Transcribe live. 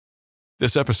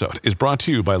This episode is brought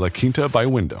to you by La Quinta by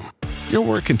Wyndham. Your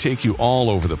work can take you all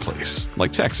over the place,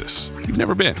 like Texas. You've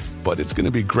never been, but it's going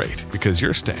to be great because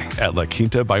you're staying at La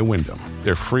Quinta by Wyndham.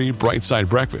 Their free Bright Side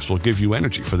breakfast will give you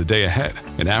energy for the day ahead.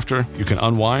 And after, you can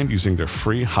unwind using their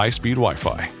free high-speed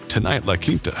Wi-Fi. Tonight, La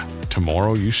Quinta.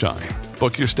 Tomorrow, you shine.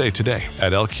 Book your stay today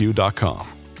at lq.com.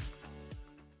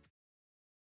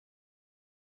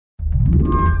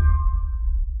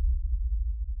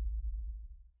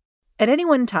 At any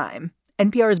one time,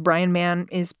 NPR's Brian Mann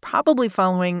is probably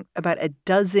following about a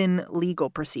dozen legal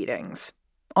proceedings,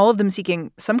 all of them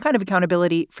seeking some kind of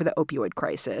accountability for the opioid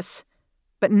crisis.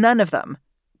 But none of them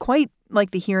quite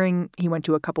like the hearing he went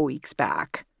to a couple weeks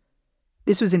back.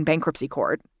 This was in bankruptcy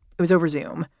court. It was over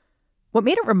Zoom. What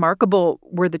made it remarkable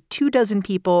were the 24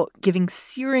 people giving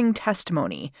searing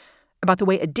testimony about the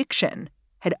way addiction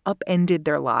had upended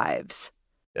their lives.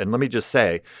 And let me just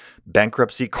say,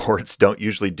 bankruptcy courts don't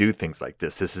usually do things like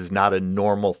this. This is not a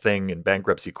normal thing in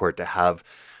bankruptcy court to have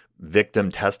victim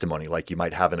testimony like you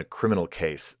might have in a criminal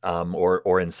case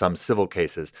or in some civil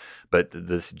cases. But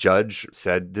this judge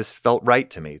said this felt right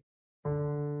to me.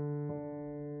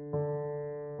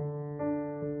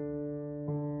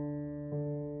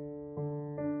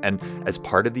 And as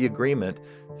part of the agreement,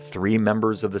 3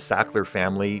 members of the Sackler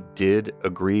family did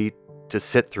agree to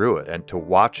sit through it and to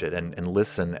watch it and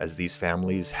listen as these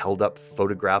families held up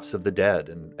photographs of the dead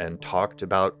and talked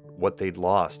about what they'd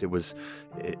lost. It was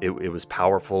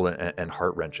powerful and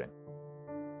heart-wrenching.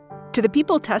 To the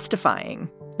people testifying,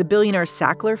 the billionaire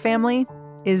Sackler family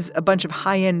is a bunch of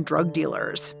high-end drug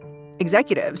dealers,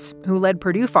 executives who led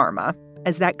Purdue Pharma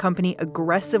as that company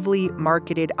aggressively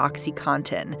marketed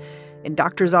OxyContin in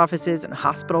doctors' offices and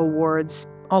hospital wards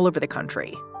all over the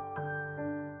country.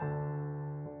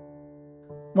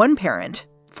 One parent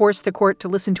forced the court to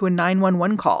listen to a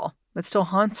 911 call that still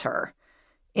haunts her.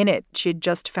 In it, she'd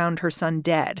just found her son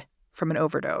dead from an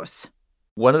overdose.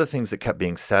 One of the things that kept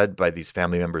being said by these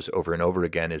family members over and over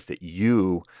again is that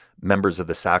you, members of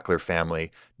the Sackler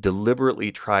family,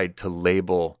 deliberately tried to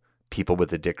label people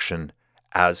with addiction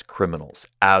as criminals,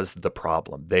 as the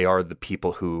problem. They are the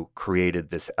people who created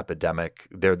this epidemic.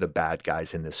 They're the bad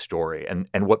guys in this story. And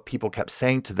what people kept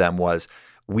saying to them was,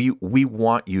 we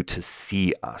want you to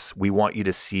see us. We want you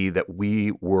to see that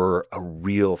we were a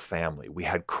real family. We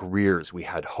had careers, we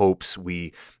had hopes,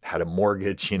 we had a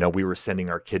mortgage. We were sending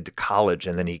our kid to college,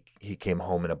 and then he came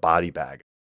home in a body bag.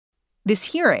 This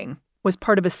hearing was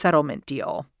part of a settlement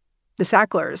deal. The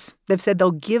Sacklers, they've said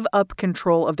they'll give up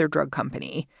control of their drug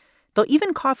company. They'll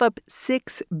even cough up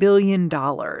 $6 billion.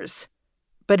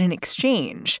 But in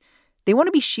exchange, they want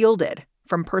to be shielded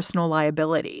from personal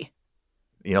liability.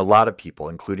 A lot of people,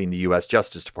 including the U.S.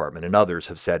 Justice Department and others,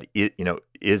 have said,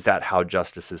 is that how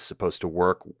justice is supposed to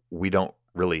work? We don't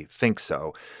really think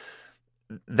so.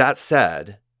 That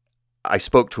said, I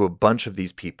spoke to a bunch of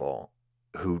these people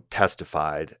who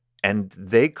testified, and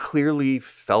they clearly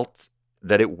felt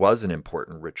that it was an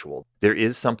important ritual. There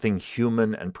is something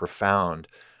human and profound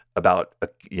about,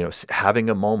 having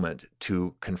a moment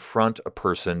to confront a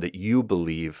person that you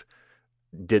believe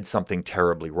did something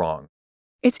terribly wrong.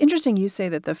 It's interesting you say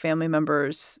that the family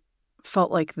members felt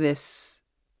like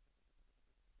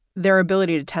their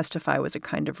ability to testify was a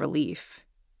kind of relief,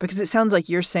 because it sounds like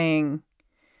you're saying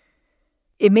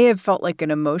it may have felt like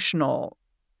an emotional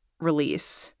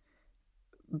release,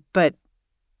 but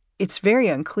it's very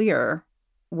unclear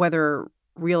whether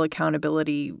real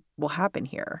accountability will happen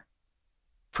here.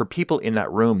 For people in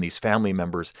that room, these family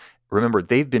members, remember,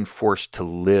 they've been forced to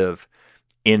live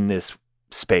in this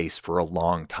space for a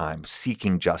long time,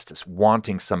 seeking justice,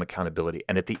 wanting some accountability.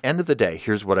 And at the end of the day,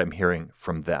 here's what I'm hearing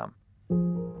from them.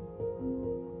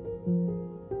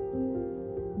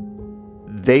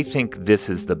 They think this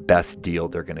is the best deal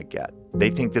they're going to get. They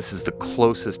think this is the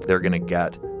closest they're going to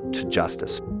get to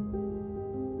justice.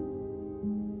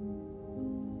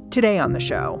 Today on the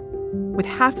show, with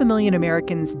 500,000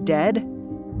 Americans dead,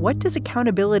 what does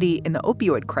accountability in the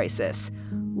opioid crisis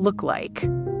look like?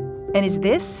 And is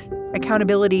this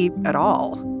accountability at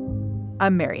all?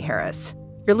 I'm Mary Harris.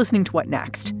 You're listening to What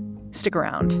Next? Stick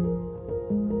around.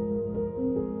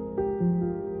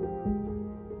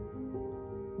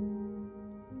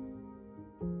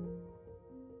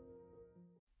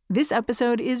 This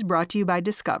episode is brought to you by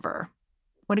Discover.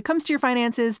 When it comes to your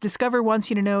finances, Discover wants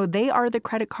you to know they are the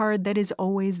credit card that is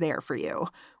always there for you.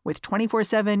 With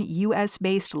 24/7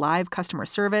 U.S.-based live customer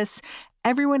service,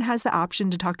 everyone has the option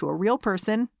to talk to a real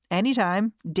person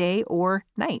anytime, day or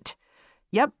night.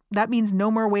 Yep, that means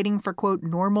no more waiting for, quote,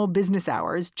 normal business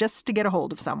hours just to get a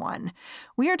hold of someone.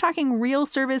 We are talking real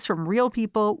service from real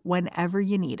people whenever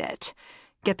you need it.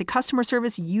 Get the customer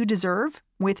service you deserve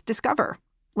with Discover.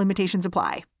 Limitations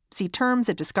apply. See terms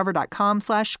at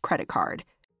discover.com/creditcard.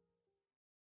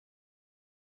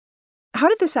 How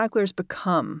did the Sacklers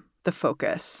become the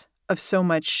focus of so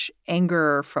much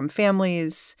anger from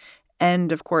families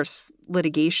and, of course,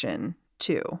 litigation,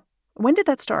 too? When did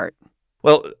that start?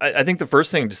 Well, I think the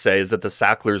first thing to say is that the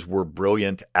Sacklers were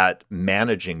brilliant at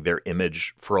managing their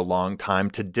image for a long time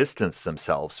to distance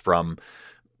themselves from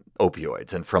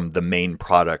opioids and from the main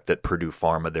product that Purdue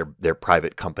Pharma, their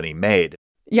private company, made.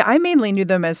 Yeah, I mainly knew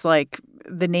them as like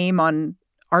the name on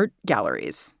art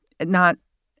galleries, not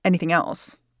anything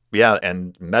else. Yeah,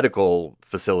 and medical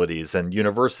facilities and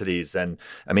universities. And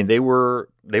I mean, they were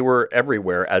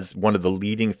everywhere as one of the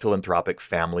leading philanthropic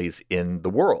families in the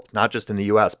world, not just in the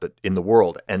US, but in the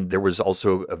world. And there was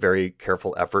also a very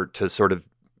careful effort to sort of,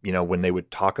 when they would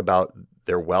talk about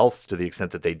their wealth to the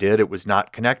extent that they did, it was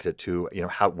not connected to,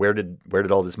 where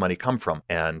did all this money come from?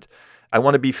 And I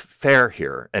want to be fair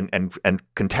here and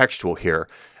contextual here.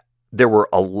 There were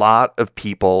a lot of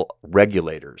people,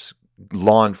 regulators,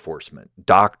 law enforcement,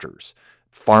 doctors,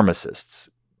 pharmacists,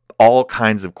 all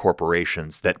kinds of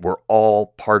corporations that were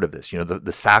all part of this.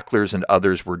 The Sacklers and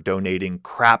others were donating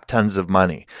crap tons of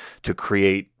money to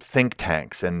create think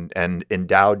tanks and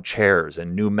endowed chairs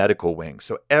and new medical wings.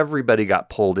 So everybody got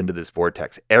pulled into this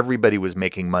vortex. Everybody was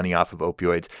making money off of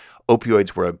opioids.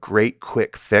 Opioids were a great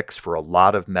quick fix for a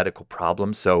lot of medical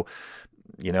problems. So,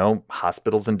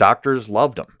 hospitals and doctors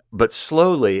loved them. But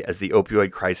slowly, as the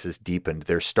opioid crisis deepened,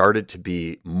 there started to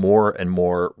be more and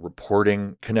more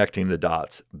reporting connecting the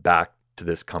dots back to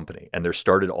this company. And there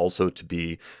started also to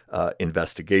be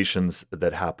investigations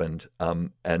that happened.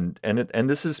 And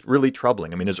this is really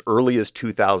troubling. I mean, as early as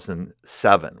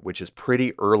 2007, which is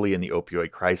pretty early in the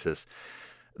opioid crisis,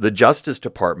 the Justice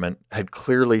Department had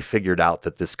clearly figured out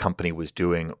that this company was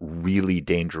doing really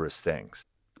dangerous things.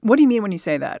 What do you mean when you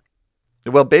say that?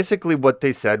 Well, basically what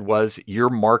they said was, you're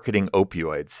marketing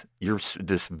opioids. You're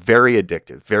this very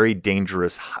addictive, very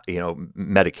dangerous,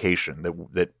 medication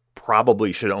that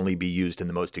probably should only be used in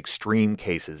the most extreme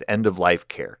cases, end-of-life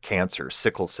care, cancer,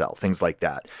 sickle cell, things like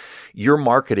that. You're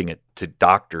marketing it to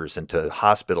doctors and to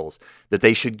hospitals that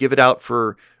they should give it out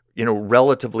for,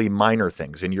 relatively minor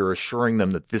things. And you're assuring them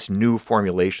that this new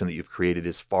formulation that you've created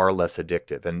is far less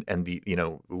addictive.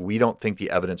 And we don't think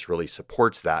the evidence really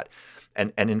supports that.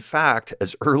 And in fact,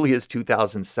 as early as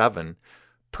 2007,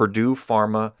 Purdue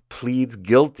Pharma pleads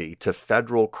guilty to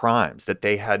federal crimes that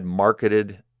they had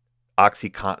marketed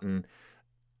OxyContin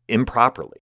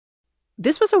improperly.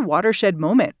 This was a watershed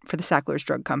moment for the Sacklers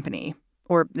Drug Company,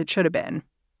 or it should have been.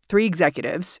 3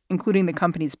 executives, including the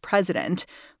company's president,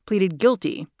 pleaded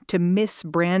guilty to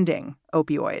misbranding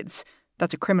opioids.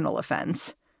 That's a criminal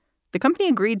offense. The company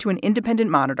agreed to an independent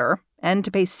monitor and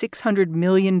to pay $600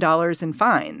 million in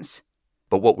fines.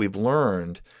 But what we've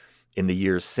learned in the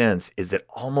years since is that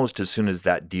almost as soon as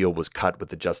that deal was cut with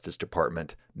the Justice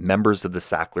Department, members of the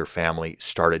Sackler family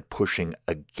started pushing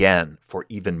again for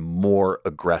even more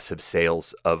aggressive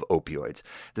sales of opioids.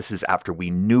 This is after we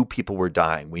knew people were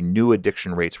dying. We knew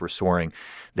addiction rates were soaring.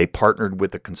 They partnered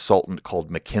with a consultant called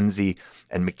McKinsey,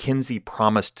 and McKinsey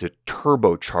promised to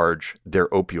turbocharge their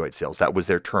opioid sales. That was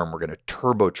their term. We're going to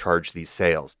turbocharge these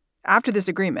sales. After this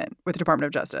agreement with the Department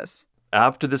of Justice.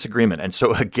 After this agreement. And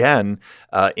so again,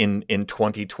 in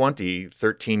 2020,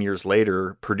 13 years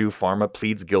later, Purdue Pharma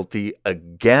pleads guilty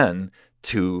again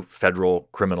to federal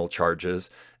criminal charges,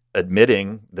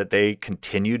 admitting that they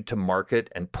continued to market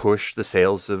and push the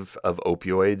sales of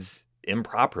opioids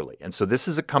improperly. And so this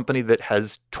is a company that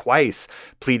has twice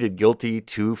pleaded guilty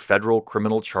to federal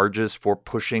criminal charges for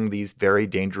pushing these very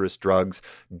dangerous drugs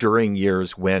during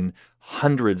years when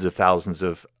hundreds of thousands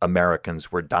of Americans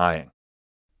were dying.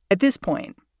 At this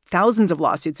point, thousands of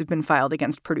lawsuits have been filed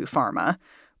against Purdue Pharma,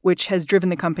 which has driven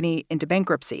the company into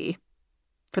bankruptcy.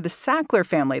 For the Sackler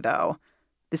family, though,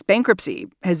 this bankruptcy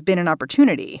has been an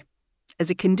opportunity. As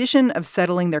a condition of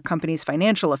settling their company's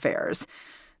financial affairs,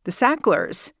 the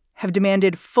Sacklers have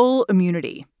demanded full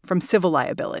immunity from civil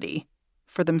liability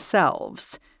for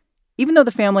themselves, even though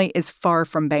the family is far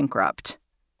from bankrupt.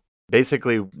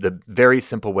 Basically, the very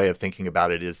simple way of thinking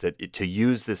about it is that to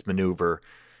use this maneuver,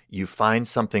 you find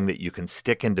something that you can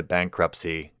stick into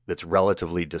bankruptcy that's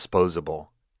relatively disposable.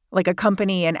 Like a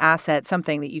company, an asset,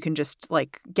 something that you can just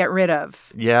get rid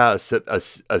of. Yeah, a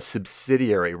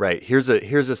subsidiary, right. Here's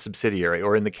a subsidiary.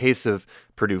 Or in the case of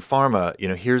Purdue Pharma,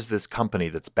 here's this company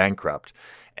that's bankrupt.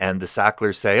 And the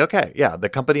Sacklers say, okay, yeah, the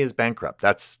company is bankrupt.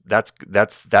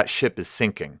 That ship is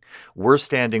sinking. We're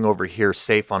standing over here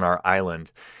safe on our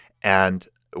island. And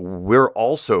we're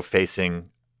also facing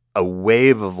a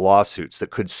wave of lawsuits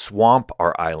that could swamp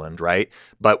our island, right?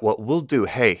 But what we'll do,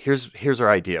 hey, here's our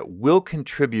idea. We'll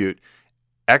contribute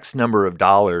X number of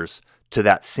dollars to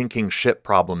that sinking ship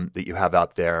problem that you have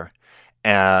out there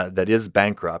that is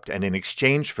bankrupt. And in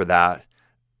exchange for that,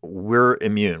 we're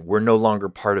immune. We're no longer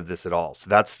part of this at all. So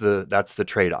that's the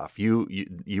trade-off.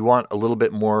 You want a little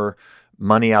bit more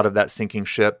money out of that sinking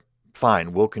ship?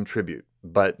 Fine, we'll contribute.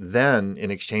 But then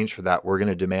in exchange for that, we're going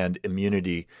to demand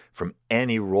immunity from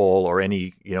any role or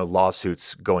any,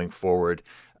 lawsuits going forward.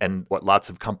 And what lots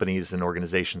of companies and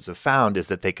organizations have found is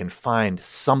that they can find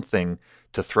something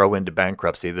to throw into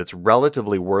bankruptcy that's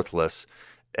relatively worthless,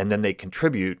 and then they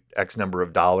contribute X number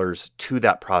of dollars to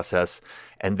that process,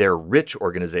 and their rich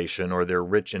organization or their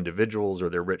rich individuals or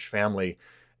their rich family,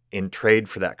 in trade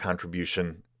for that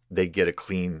contribution, they get a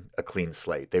clean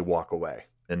slate. They walk away.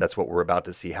 And that's what we're about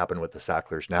to see happen with the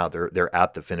Sacklers now. They're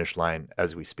at the finish line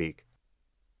as we speak.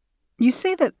 You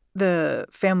say that the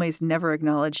families never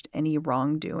acknowledged any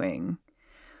wrongdoing,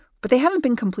 but they haven't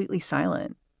been completely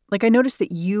silent. Like, I noticed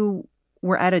that you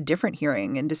were at a different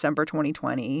hearing in December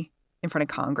 2020 in front of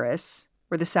Congress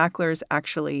where the Sacklers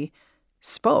actually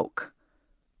spoke.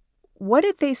 What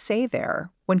did they say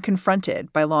there when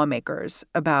confronted by lawmakers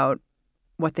about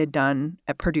what they'd done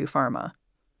at Purdue Pharma?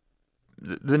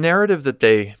 The narrative that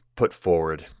they put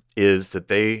forward is that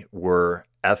they were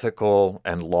ethical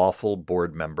and lawful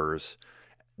board members.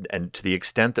 And to the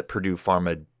extent that Purdue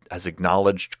Pharma has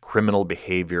acknowledged criminal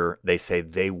behavior, they say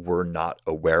they were not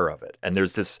aware of it. And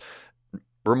there's this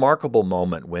remarkable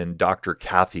moment when Dr.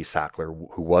 Kathy Sackler,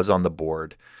 who was on the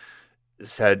board,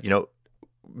 said,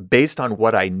 based on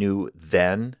what I knew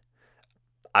then,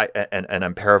 and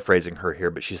I'm paraphrasing her here,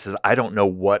 but she says, I don't know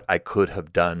what I could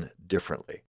have done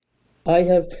differently. I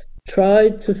have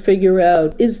tried to figure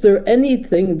out, is there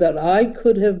anything that I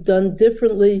could have done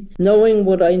differently knowing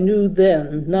what I knew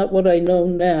then, not what I know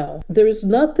now? There's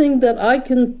nothing that I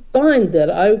can find that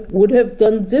I would have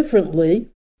done differently.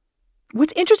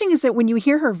 What's interesting is that when you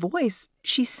hear her voice,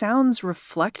 she sounds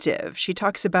reflective. She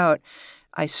talks about,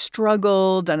 I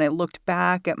struggled and I looked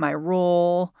back at my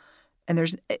role.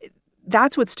 And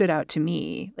that's what stood out to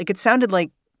me. Like, it sounded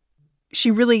like she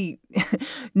really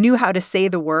knew how to say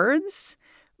the words,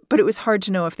 but it was hard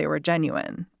to know if they were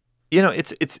genuine.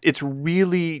 It's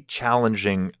really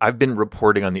challenging. I've been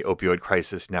reporting on the opioid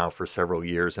crisis now for several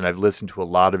years, and I've listened to a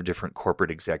lot of different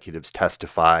corporate executives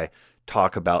testify,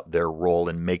 talk about their role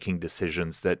in making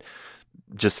decisions that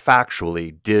just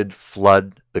factually did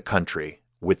flood the country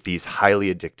with these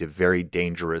highly addictive, very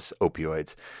dangerous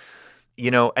opioids.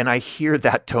 And I hear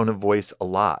that tone of voice a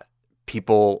lot.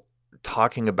 People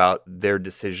talking about their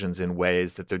decisions in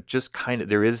ways that they're just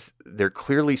they're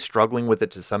clearly struggling with it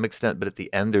to some extent, but at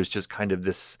the end there's just kind of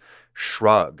this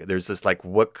shrug. There's this like,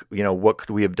 what could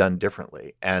we have done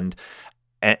differently? And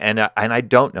I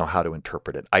don't know how to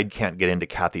interpret it. I can't get into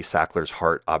Kathy Sackler's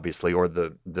heart, obviously, or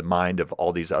the mind of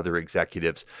all these other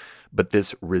executives, but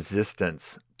this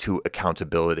resistance to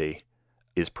accountability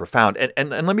is profound.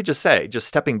 And let me just say, just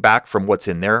stepping back from what's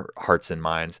in their hearts and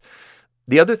minds,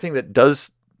 the other thing that does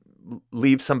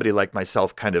leave somebody like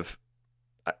myself kind of,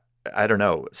 I don't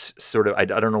know, sort of, I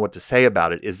don't know what to say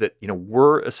about it, is that,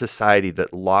 we're a society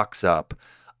that locks up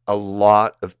a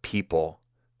lot of people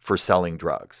for selling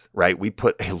drugs, right? We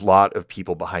put a lot of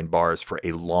people behind bars for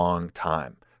a long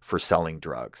time for selling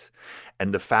drugs.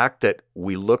 And the fact that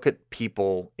we look at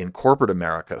people in corporate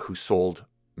America who sold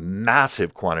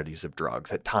massive quantities of drugs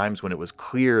at times when it was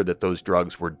clear that those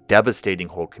drugs were devastating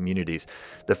whole communities,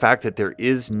 the fact that there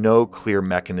is no clear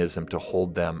mechanism to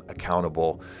hold them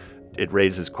accountable, it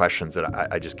raises questions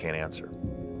that I just can't answer.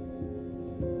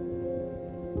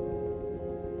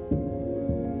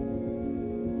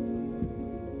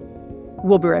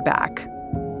 We'll be right back.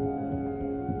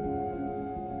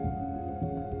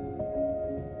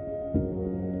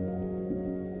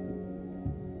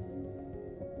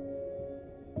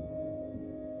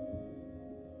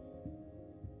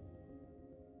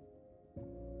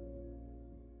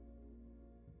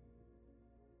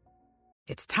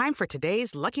 It's time for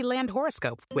today's Lucky Land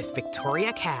horoscope with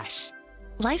Victoria Cash.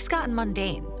 Life's gotten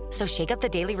mundane, so shake up the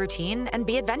daily routine and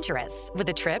be adventurous with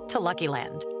a trip to Lucky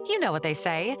Land. You know what they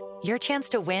say, your chance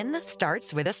to win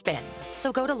starts with a spin.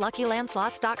 So go to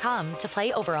LuckyLandSlots.com to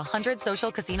play over 100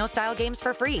 social casino-style games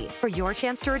for free for your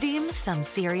chance to redeem some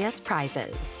serious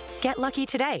prizes. Get lucky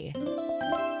today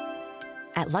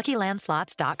at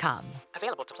LuckyLandSlots.com.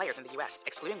 Available to players in the U.S.,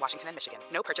 excluding Washington and Michigan.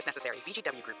 No purchase necessary.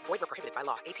 VGW Group. Void where prohibited by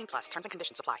law. 18+. Terms and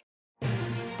conditions apply.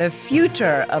 The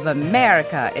future of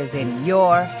America is in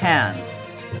your hands.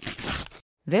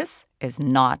 This is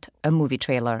not a movie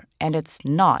trailer, and it's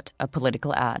not a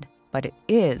political ad. but it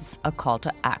is a call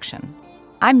to action.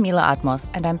 I'm Mila Atmos,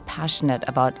 and I'm passionate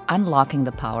about unlocking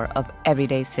the power of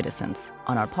everyday citizens.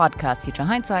 On our podcast, Future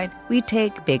Hindsight, we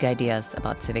take big ideas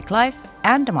about civic life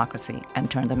and democracy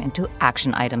and turn them into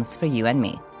action items for you and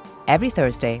me. Every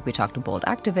Thursday, we talk to bold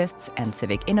activists and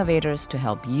civic innovators to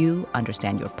help you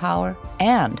understand your power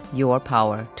and your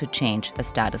power to change the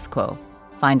status quo.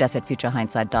 Find us at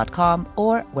futurehindsight.com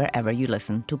or wherever you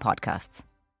listen to podcasts.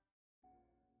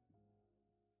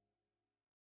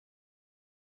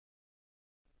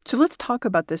 So let's talk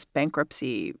about this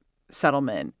bankruptcy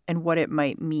settlement and what it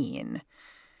might mean.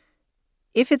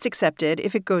 If it's accepted,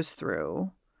 if it goes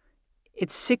through,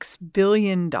 it's $6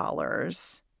 billion.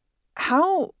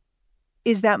 How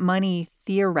is that money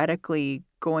theoretically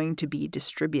going to be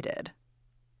distributed?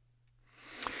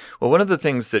 Well, one of the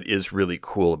things that is really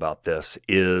cool about this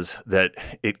is that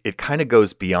it kind of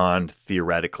goes beyond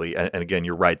theoretically. And again,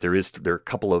 you're right. There are a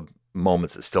couple of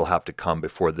moments that still have to come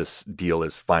before this deal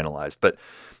is finalized. But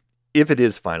if it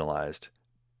is finalized,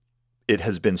 it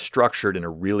has been structured in a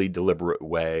really deliberate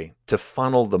way to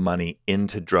funnel the money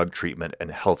into drug treatment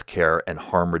and healthcare and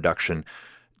harm reduction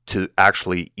to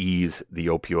actually ease the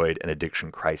opioid and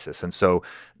addiction crisis. And so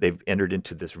they've entered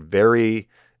into this very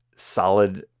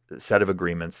solid set of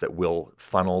agreements that will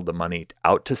funnel the money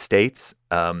out to states,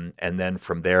 and then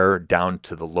from there down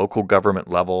to the local government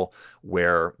level,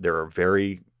 where there are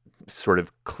very sort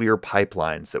of clear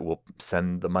pipelines that will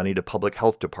send the money to public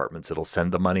health departments. It'll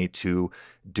send the money to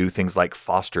do things like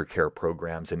foster care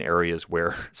programs in areas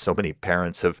where so many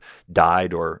parents have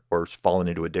died or fallen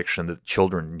into addiction that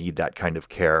children need that kind of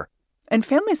care. And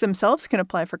families themselves can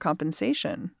apply for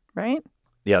compensation, right?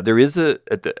 Yeah, there is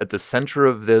at the center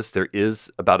of this, there is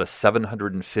about a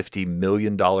 $750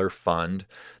 million fund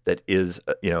that is,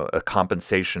 a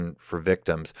compensation for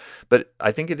victims. But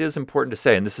I think it is important to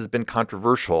say, and this has been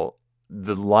controversial,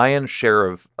 the lion's share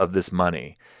of this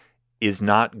money is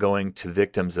not going to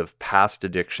victims of past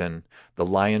addiction. The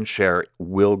lion's share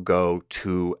will go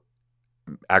to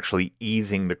actually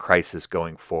easing the crisis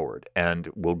going forward, and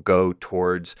will go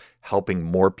towards helping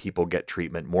more people get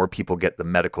treatment, more people get the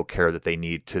medical care that they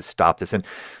need to stop this.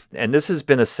 And this has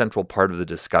been a central part of the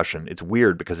discussion. It's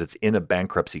weird because it's in a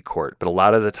bankruptcy court, but a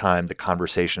lot of the time the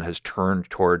conversation has turned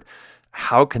toward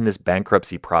how can this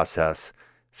bankruptcy process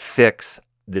fix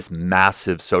this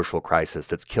massive social crisis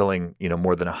that's killing,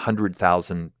 more than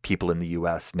 100,000 people in the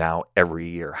U.S. now every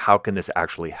year. How can this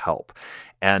actually help?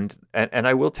 And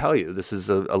I will tell you, this is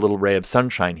a little ray of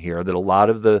sunshine here, that a lot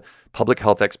of the public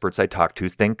health experts I talk to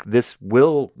think this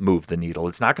will move the needle.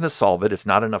 It's not going to solve it. It's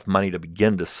not enough money to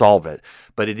begin to solve it.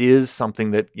 But it is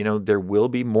something that, there will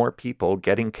be more people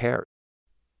getting care.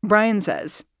 Brian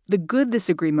says the good this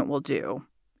agreement will do,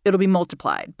 it'll be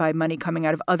multiplied by money coming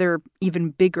out of other,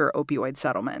 even bigger opioid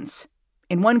settlements.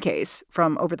 In one case,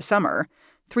 from over the summer,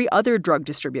 3 other drug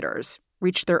distributors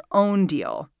reached their own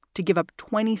deal to give up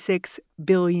 $26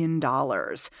 billion,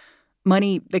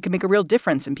 money that could make a real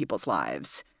difference in people's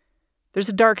lives. There's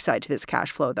a dark side to this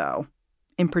cash flow, though.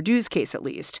 In Purdue's case, at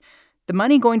least, the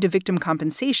money going to victim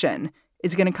compensation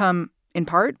is going to come, in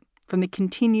part, from the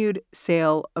continued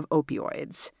sale of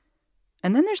opioids.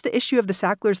 And then there's the issue of the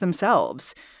Sacklers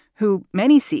themselves, who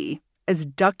many see as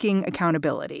ducking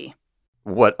accountability.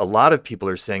 What a lot of people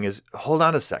are saying is, hold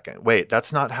on a second. Wait,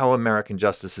 that's not how American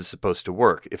justice is supposed to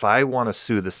work. If I want to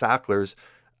sue the Sacklers,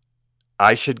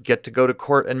 I should get to go to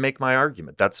court and make my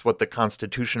argument. That's what the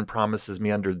Constitution promises me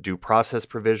under due process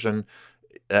provision.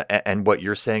 And what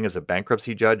you're saying as a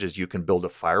bankruptcy judge is you can build a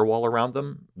firewall around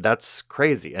them. That's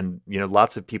crazy. And,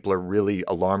 lots of people are really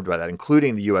alarmed by that,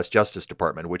 including the U.S. Justice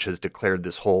Department, which has declared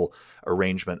this whole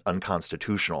arrangement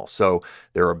unconstitutional. So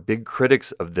there are big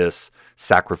critics of this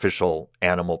sacrificial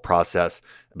animal process.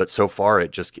 But so far,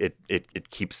 it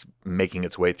keeps making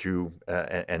its way through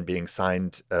and being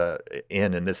signed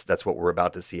in. And that's what we're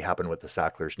about to see happen with the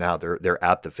Sacklers now. They're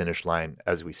at the finish line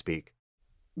as we speak.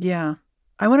 Yeah.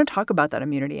 I want to talk about that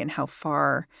immunity and how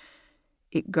far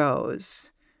it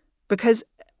goes, because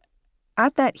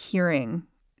at that hearing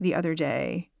the other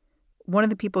day, one of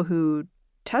the people who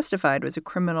testified was a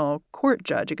criminal court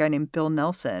judge, a guy named Bill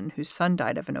Nelson, whose son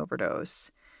died of an overdose.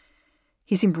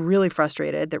 He seemed really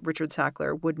frustrated that Richard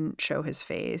Sackler wouldn't show his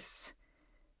face.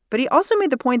 But he also made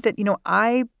the point that,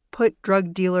 I put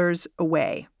drug dealers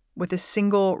away with a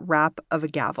single rap of a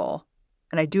gavel,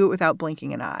 and I do it without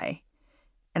blinking an eye.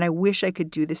 And I wish I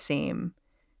could do the same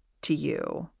to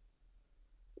you.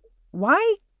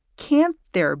 Why can't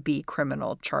there be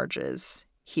criminal charges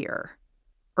here?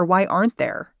 Or why aren't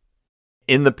there?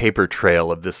 In the paper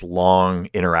trail of this long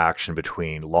interaction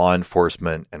between law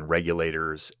enforcement and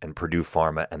regulators and Purdue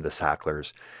Pharma and the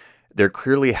Sacklers, there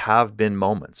clearly have been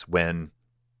moments when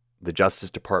the Justice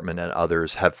Department and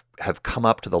others have come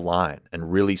up to the line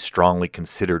and really strongly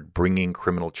considered bringing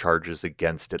criminal charges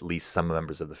against at least some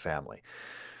members of the family.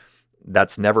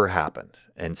 That's never happened.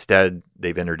 Instead,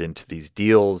 they've entered into these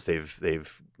deals.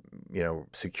 They've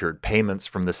secured payments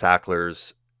from the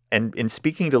Sacklers. And in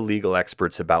speaking to legal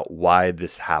experts about why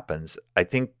this happens, I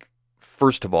think,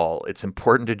 first of all, it's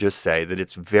important to just say that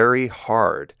it's very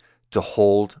hard to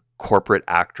hold corporate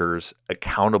actors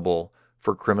accountable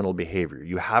for criminal behavior.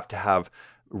 You have to have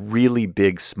really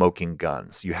big smoking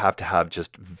guns. You have to have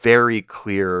just very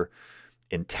clear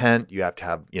intent. You have to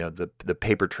have, the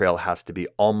paper trail has to be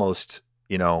almost,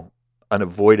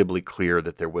 unavoidably clear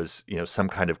that there was, some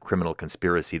kind of criminal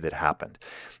conspiracy that happened.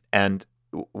 And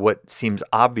what seems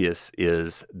obvious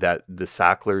is that the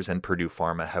Sacklers and Purdue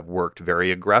Pharma have worked very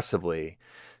aggressively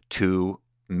to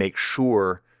make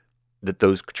sure that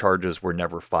those charges were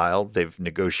never filed. They've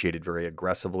negotiated very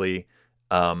aggressively.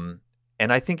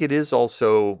 And I think it is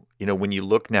also, when you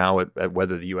look now at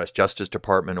whether the U.S. Justice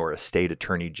Department or a state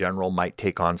attorney general might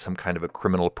take on some kind of a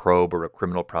criminal probe or a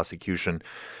criminal prosecution,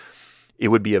 it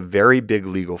would be a very big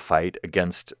legal fight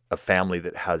against a family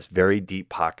that has very deep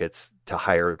pockets to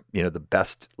hire, the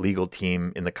best legal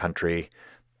team in the country.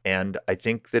 And I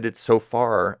think that it's so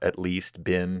far at least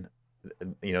been,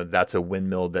 that's a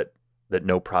windmill that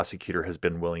no prosecutor has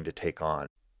been willing to take on.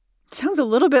 Sounds a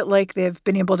little bit like they've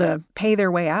been able to pay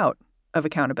their way out of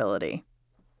accountability.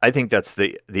 I think that's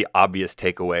the obvious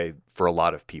takeaway for a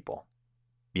lot of people.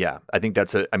 Yeah, I think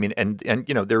that's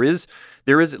there is,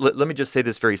 let me just say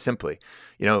this very simply.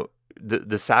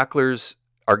 The Sacklers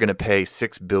are going to pay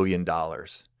 $6 billion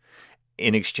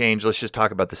in exchange. Let's just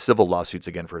talk about the civil lawsuits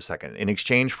again for a second. In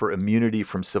exchange for immunity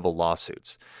from civil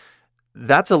lawsuits.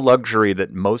 That's a luxury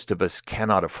that most of us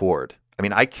cannot afford. I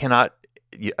mean, I cannot,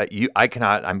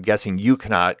 I'm guessing you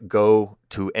cannot go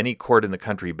to any court in the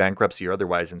country, bankruptcy or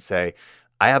otherwise, and say,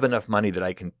 I have enough money that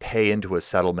I can pay into a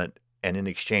settlement, and in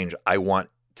exchange, I want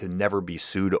to never be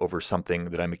sued over something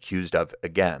that I'm accused of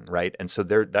again, right? And so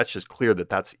that's just clear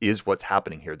that is what's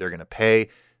happening here. They're going to pay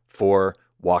for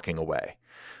walking away.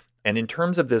 And in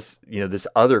terms of this, this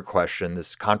other question,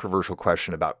 this controversial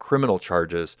question about criminal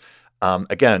charges,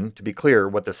 again, to be clear,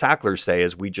 what the Sacklers say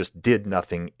is we just did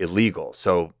nothing illegal.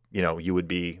 So, you would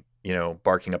be,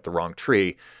 barking up the wrong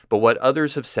tree. But what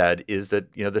others have said is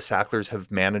that, the Sacklers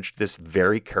have managed this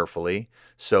very carefully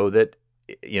so that,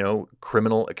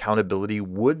 criminal accountability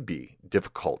would be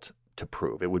difficult to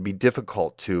prove. It would be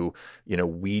difficult to,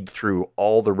 weed through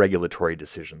all the regulatory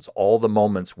decisions, all the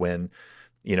moments when,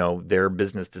 their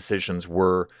business decisions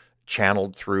were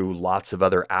channeled through lots of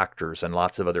other actors and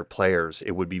lots of other players.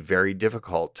 It would be very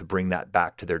difficult to bring that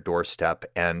back to their doorstep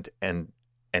and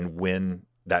win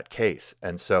that case.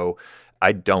 And so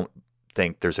I don't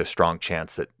think there's a strong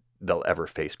chance that they'll ever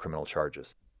face criminal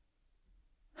charges.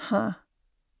 Huh.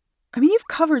 I mean, you've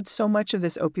covered so much of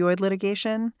this opioid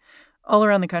litigation all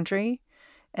around the country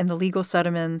and the legal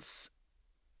settlements.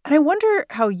 And I wonder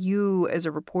how you, as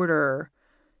a reporter,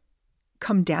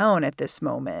 come down at this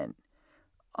moment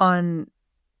on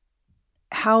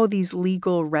how these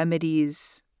legal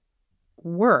remedies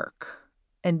work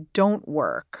and don't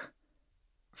work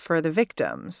for the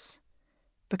victims.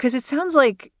 Because it sounds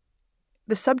like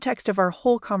the subtext of our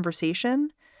whole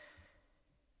conversation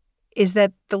is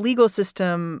that the legal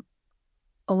system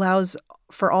allows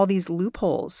for all these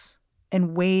loopholes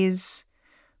and ways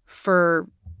for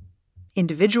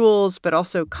individuals, but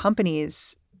also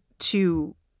companies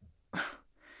to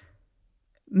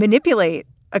manipulate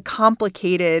a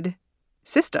complicated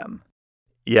system.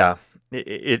 Yeah,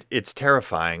 it's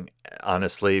terrifying,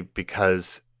 honestly,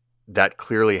 because that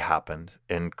clearly happened.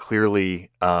 And clearly,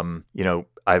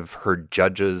 I've heard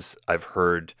judges, I've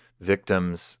heard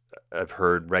victims, I've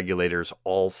heard regulators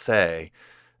all say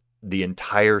the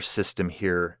entire system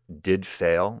here did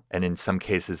fail. And in some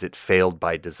cases, it failed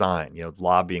by design,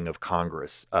 lobbying of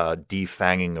Congress,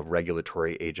 defanging of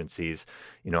regulatory agencies,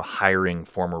 hiring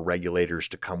former regulators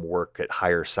to come work at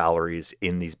higher salaries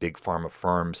in these big pharma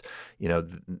firms.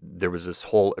 There was this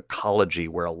whole ecology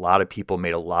where a lot of people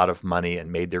made a lot of money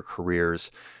and made their careers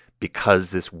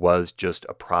because this was just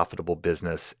a profitable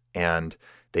business. And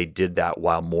they did that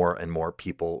while more and more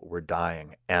people were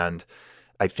dying. And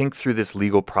I think through this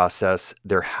legal process,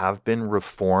 there have been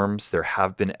reforms. There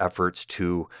have been efforts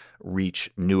to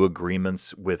reach new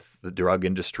agreements with the drug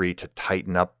industry to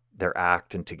tighten up their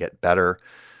act and to get better.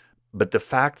 But the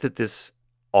fact that this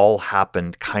all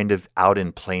happened kind of out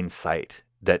in plain sight,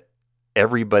 that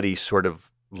everybody sort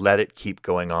of let it keep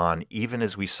going on, even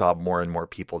as we saw more and more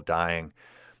people dying,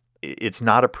 it's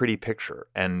not a pretty picture.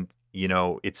 And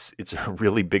it's a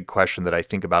really big question that I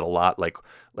think about a lot. Like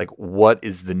what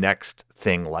is the next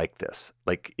thing like this?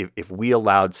 Like if we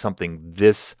allowed something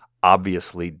this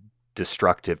obviously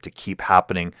destructive to keep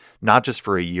happening, not just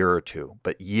for a year or two,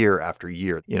 but year after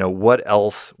year, what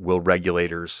else will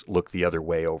regulators look the other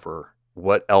way over?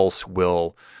 What else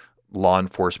will law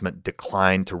enforcement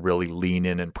decline to really lean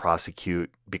in and prosecute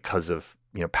because of,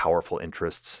 powerful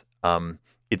interests?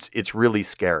 It's really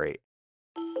scary.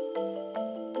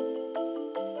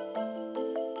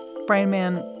 Brian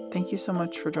Mann, thank you so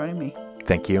much for joining me.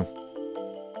 Thank you.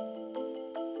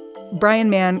 Brian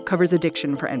Mann covers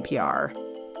addiction for NPR.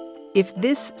 If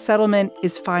this settlement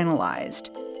is finalized,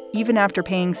 even after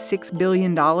paying $6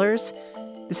 billion,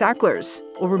 the Sacklers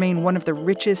will remain one of the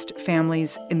richest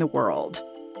families in the world.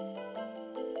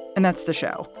 And that's the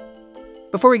show.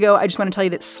 Before we go, I just want to tell you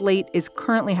that Slate is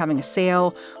currently having a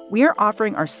sale. We are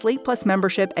offering our Slate Plus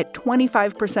membership at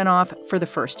 25% off for the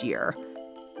first year.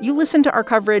 You listen to our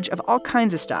coverage of all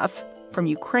kinds of stuff, from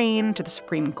Ukraine to the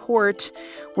Supreme Court.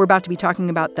 We're about to be talking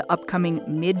about the upcoming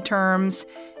midterms.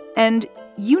 And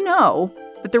you know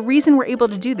that the reason we're able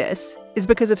to do this is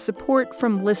because of support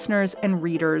from listeners and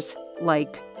readers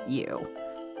like you.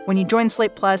 When you join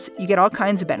Slate Plus, you get all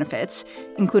kinds of benefits,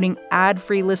 including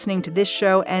ad-free listening to this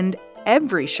show and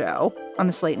every show on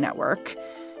the Slate Network.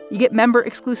 You get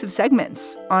member-exclusive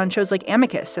segments on shows like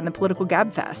Amicus and the Political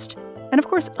Gabfest. And, of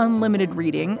course, unlimited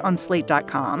reading on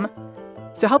Slate.com.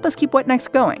 So help us keep What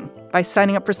Next going by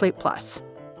signing up for Slate Plus.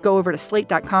 Go over to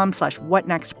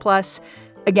slate.com/whatnextplus.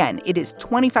 Again, it is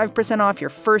 25% off your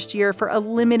first year for a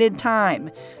limited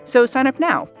time. So sign up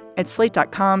now at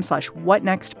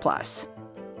slate.com/whatnextplus.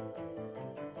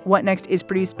 What Next is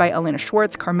produced by Elena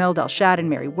Schwartz, Carmel Delshad, and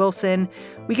Mary Wilson.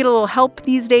 We get a little help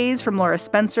these days from Laura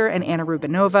Spencer and Anna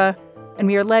Rubinova. And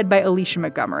we are led by Alicia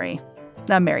Montgomery.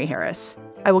 I'm Mary Harris.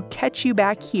 I will catch you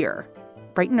back here,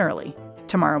 bright and early,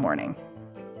 tomorrow morning.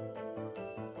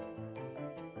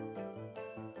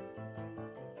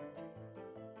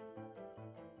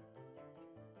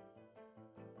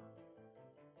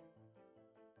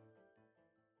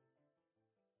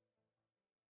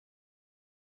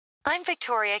 I'm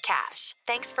Victoria Cash.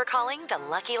 Thanks for calling the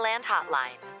Lucky Land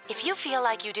Hotline. If you feel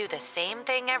like you do the same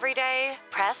thing every day,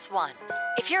 press 1.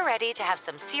 If you're ready to have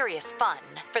some serious fun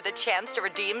for the chance to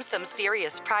redeem some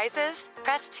serious prizes,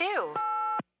 press 2.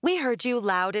 We heard you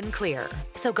loud and clear.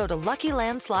 So go to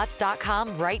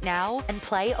LuckyLandSlots.com right now and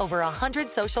play over 100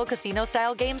 social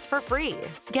casino-style games for free.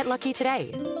 Get lucky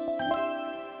today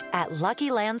at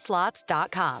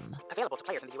LuckyLandSlots.com. Available to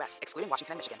players in the U.S., excluding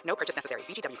Washington and Michigan. No purchase necessary.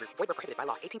 VGW Group. Void where prohibited by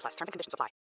law. 18+. Terms and conditions apply.